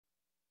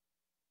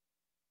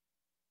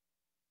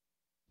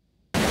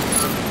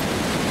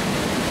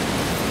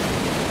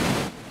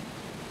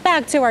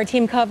Back to our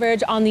team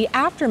coverage on the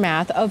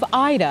aftermath of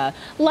Ida.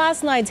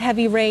 Last night's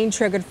heavy rain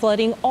triggered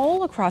flooding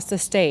all across the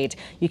state.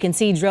 You can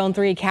see Drone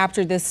 3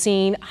 captured this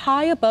scene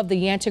high above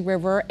the Yantic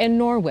River in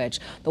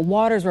Norwich. The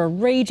waters were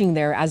raging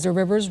there as the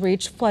rivers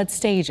reached flood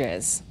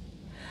stages.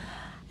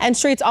 And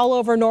streets all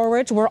over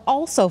Norwich were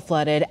also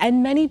flooded,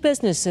 and many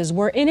businesses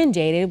were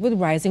inundated with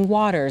rising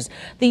waters.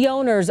 The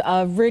owners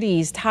of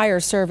Riddy's Tire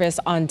Service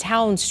on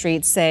Town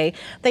Street say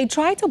they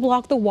tried to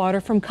block the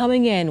water from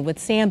coming in with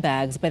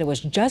sandbags, but it was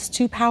just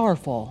too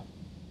powerful.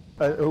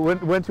 It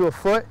went to a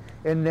foot,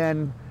 and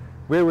then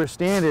where we're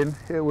standing,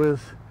 it was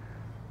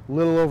a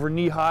little over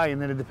knee high,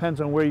 and then it depends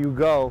on where you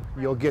go,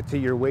 you'll get to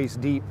your waist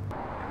deep.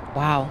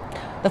 Wow.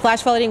 The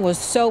flash flooding was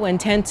so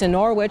intense in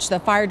Norwich,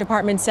 the fire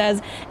department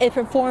says it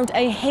performed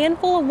a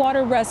handful of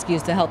water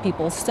rescues to help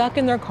people stuck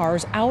in their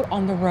cars out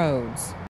on the roads.